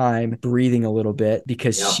spend time breathing a little bit,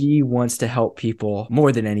 because she wants to help people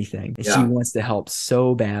more than anything. And she wants to help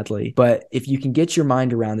so badly. But if you can get your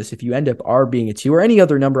mind around this, if you end up being a 2 or any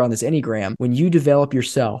other number on this Enneagram, when you develop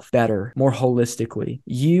yourself better, more holistically,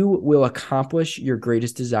 you will accomplish your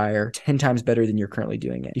greatest desire 10 times better than you're currently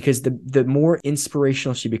doing it. Because the more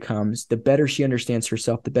inspirational she becomes, the better she understands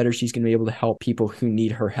herself, the better she's going to be able to help people who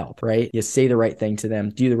need her help, right? You say the right thing to them,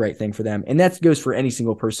 do the right thing for them. And that goes for any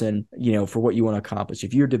single person, for what you want to accomplish.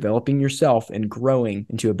 If you're developing yourself and growing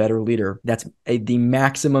into a better leader, that's the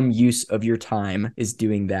maximum use of your time is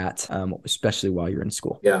doing that, especially while you're in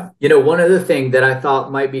school. Yeah. One other thing that I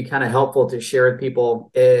thought might be kind of helpful to share with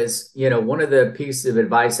people is, one of the pieces of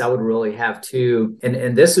advice I would really have too,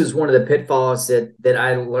 and this is one of the pitfalls that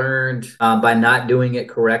I learned by not doing it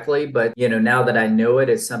correctly. But, now that I know it,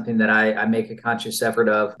 it's something that I make a conscious effort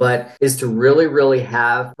of, but is to really, really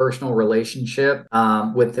have personal relationship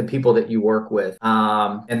with the people that you work with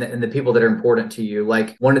and the people that are important to you.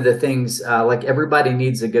 Like one of the things, like everybody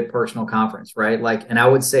needs a good personal conference, right? Like, and I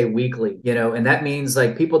would say weekly, and that means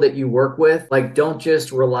like people that you work with, like don't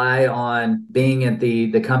just rely on being at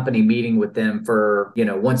the company meeting with them for,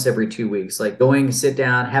 once every 2 weeks, like going, sit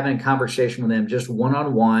down, having a conversation with them, just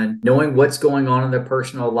one-on-one, knowing what's going on in their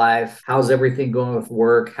personal life. How's everything going with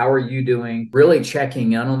work? How are you doing? Really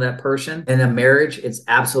checking in on that person. In a marriage, it's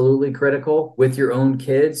absolutely critical. With your own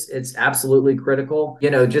kids, it's absolutely critical.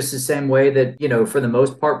 Just the same way that, for the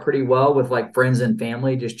most part, pretty well with like friends and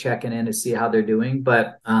family, just checking in to see how they're doing.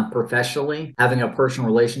 But professionally, having a personal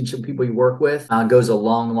relationship with people you work with goes a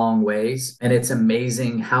long, long ways. And it's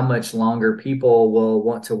amazing how much longer people will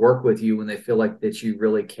want to work with you when they feel like that you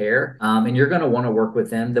really care. And you're going to want to work with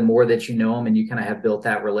them the more that you know them and you kind of have built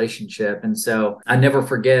that relationship. And so I never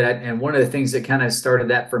forget. And one of the things that kind of started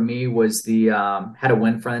that for me was the how to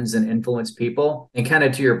win friends and influence people. And kind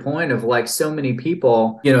of to your point of like so many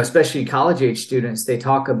people, especially college age students, they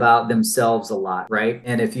talk about themselves a lot, right?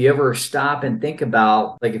 And if you ever stop and think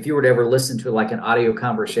about, like if you were to ever listen to like an audio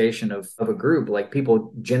conversation of a group, like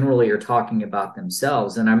people generally are talking about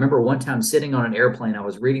themselves. And I remember one time sitting on an airplane, I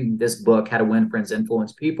was reading this book, How to Win Friends,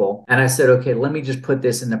 Influence People. And I said, okay, let me just put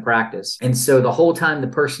this into practice. And so the whole time the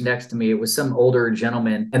person next to me, it was some older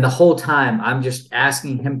gentleman. And the whole time I'm just asking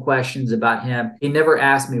asking him questions about him. He never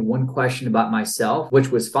asked me one question about myself, which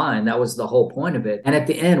was fine. That was the whole point of it. And at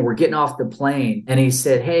the end, we're getting off the plane and he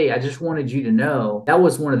said, "Hey, I just wanted you to know that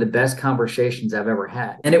was one of the best conversations I've ever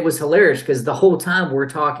had." And it was hilarious because the whole time we're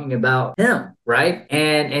talking about him. Right.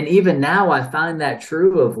 And even now I find that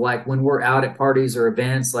true of like when we're out at parties or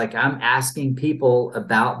events, like I'm asking people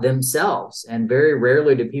about themselves, and very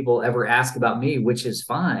rarely do people ever ask about me, which is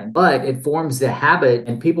fine, but it forms the habit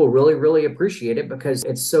and people really, really appreciate it because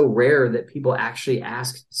it's so rare that people actually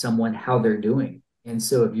ask someone how they're doing. And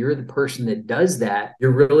so if you're the person that does that,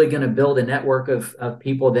 you're really going to build a network of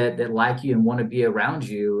people that like you and want to be around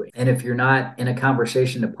you. And if you're not in a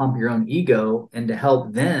conversation to pump your own ego and to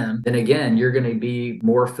help them, then again, you're going to be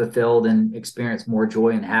more fulfilled and experience more joy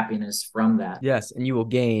and happiness from that. Yes. And you will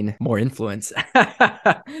gain more influence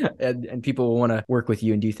and people will want to work with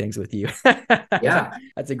you and do things with you. Yeah.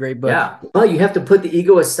 That's a great book. Yeah. Well, you have to put the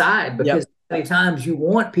ego aside because many times you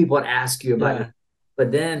want people to ask you about it.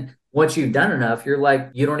 But then once you've done enough, you're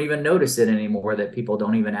like, you don't even notice it anymore that people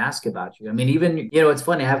don't even ask about you. I mean, even, it's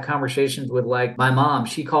funny. I have conversations with like my mom.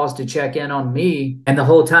 She calls to check in on me and the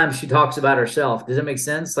whole time she talks about herself. Does that make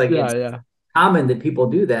sense? Like, it's common that people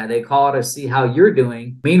do that. They call to see how you're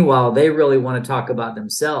doing. Meanwhile, they really want to talk about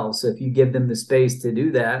themselves. So if you give them the space to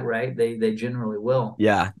do that, right, they generally will.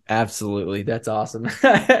 Yeah, absolutely. That's awesome.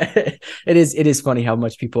 It is funny how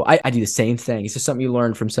much people, I do the same thing. It's just something you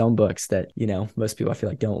learn from selling books that, most people I feel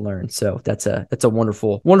like don't learn. So that's a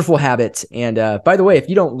wonderful, wonderful habit. And by the way, if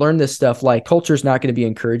you don't learn this stuff, like culture's not going to be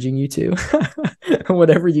encouraging you to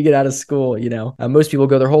whatever you get out of school, most people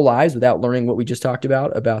go their whole lives without learning what we just talked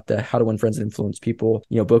about the How to Win Friends and Influence People,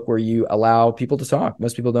 book where you allow people to talk.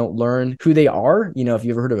 Most people don't learn who they are. If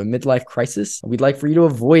you ever heard of a midlife crisis, we'd like for you to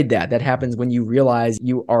avoid that. That happens when you realize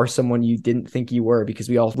you are someone you didn't think you were, because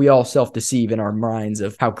we all self-deceive in our minds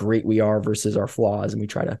of how great we are versus our flaws. And we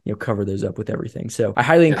try to, cover those up with everything. So I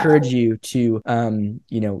highly encourage you to,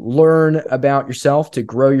 learn about yourself, to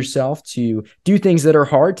grow yourself, to do things that are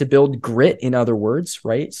hard, to build grit, in other words,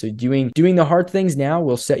 right? So doing the hard things now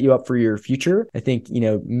will set you up for your future. I think,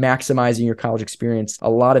 maximizing your college experience, a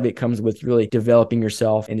lot of it comes with really developing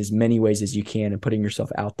yourself in as many ways as you can and putting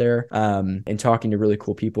yourself out there, and talking to really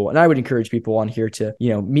cool people. And I would encourage people on here to,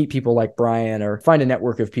 meet people like Brian, or find a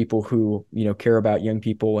network of people who, care about young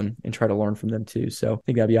people and try to learn from them too. So I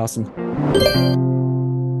think that'd be awesome.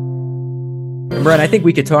 And Brian, I think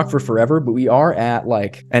we could talk for forever, but we are at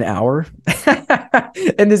like an hour.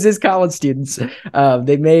 And this is college students.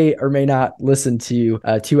 They may or may not listen to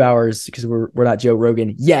 2 hours because we're not Joe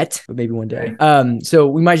Rogan yet, but maybe one day. So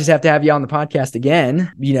we might just have to have you on the podcast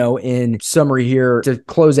again, in summary here to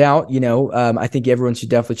close out. I think everyone should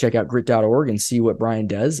definitely check out grit.org and see what Brian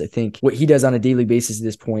does. I think what he does on a daily basis at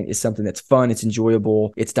this point is something that's fun. It's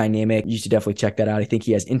enjoyable. It's dynamic. You should definitely check that out. I think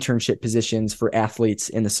he has internship positions for athletes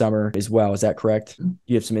in the summer as well. Is that correct?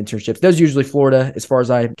 You have some internships. Those are usually Florida, as far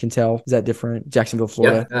as I can tell. Is that different? Jacksonville,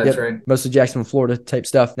 Florida. That's right. Mostly Jacksonville, Florida type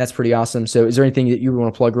stuff. That's pretty awesome. So is there anything that you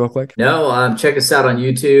want to plug real quick? No, check us out on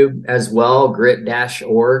YouTube as well,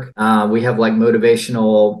 grit-org. We have like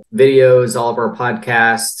motivational videos, all of our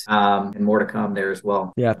podcasts, and more to come there as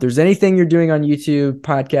well. Yeah. If there's anything you're doing on YouTube,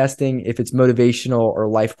 podcasting, if it's motivational or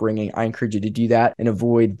life-bringing, I encourage you to do that and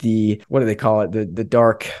avoid the, what do they call it? The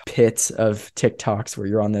dark pits of TikToks where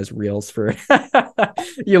you're on those reels for,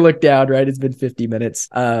 you look down, right? It's been 50 minutes.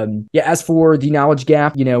 As for the Knowledge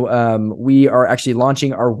Gap, we are actually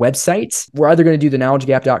launching our website. We're either going to do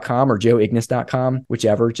theknowledgegap.com or joeignis.com,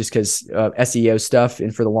 whichever, just because SEO stuff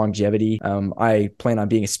and for the longevity. I plan on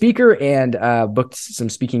being a speaker and booked some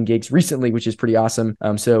speaking gigs recently, which is pretty awesome.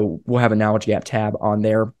 So we'll have a Knowledge Gap tab on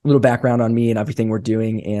there. A little background on me and everything we're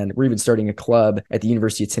doing. And we're even starting a club at the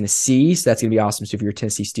University of Tennessee. So that's going to be awesome. So if you're a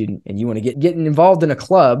Tennessee student and you want to get involved in a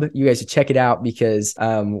club, you guys should check it out, because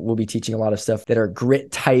we'll be teaching a lot of stuff that are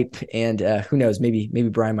grit type. And who knows, maybe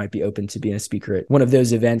Brian might be open to being a speaker at one of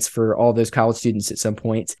those events for all those college students at some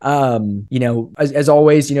point. As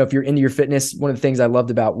always, if you're into your fitness, one of the things I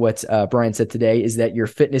loved about what Brian said today is that your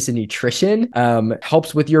fitness and nutrition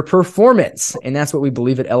helps with your performance. And that's what we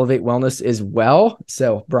believe at Elevate Wellness as well.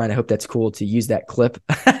 So Brian, I hope that's cool to use that clip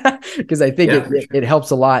because I think it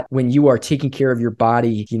helps a lot when you are taking care of your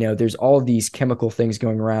body. There's all of these chemical things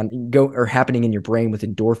going around or happening in your brain with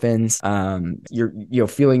endorphins. You're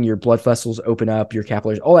feeling your blood vessels open up, your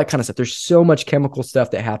capillaries, all that kind of stuff. There's so much chemical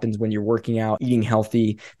stuff that happens when you're working out, eating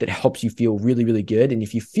healthy, that helps you feel really, really good. And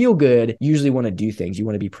if you feel good, you usually want to do things. You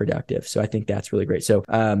want to be productive. So I think that's really great. So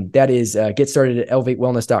that is get started at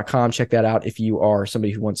elevatewellness.com. Check that out if you are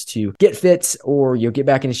somebody who wants to get fit or get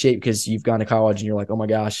back into shape because you've gone to college and you're like, oh my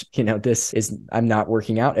gosh, can't I'm not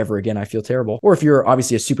working out ever again. I feel terrible. Or if you're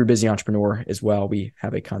obviously a super busy entrepreneur as well, we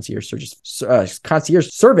have a concierge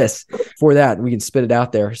service for that. We can spit it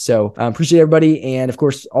out there. So appreciate everybody. And of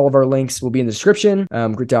course, all of our links will be in the description,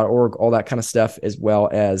 grit.org, all that kind of stuff, as well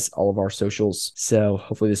as all of our socials. So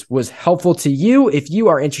hopefully this was helpful to you. If you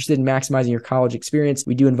are interested in maximizing your college experience,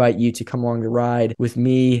 we do invite you to come along the ride with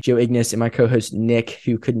me, Joe Ignis, and my co-host Nick,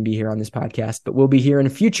 who couldn't be here on this podcast, but will be here in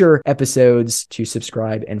future episodes. To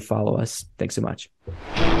subscribe and follow us. Thanks so much.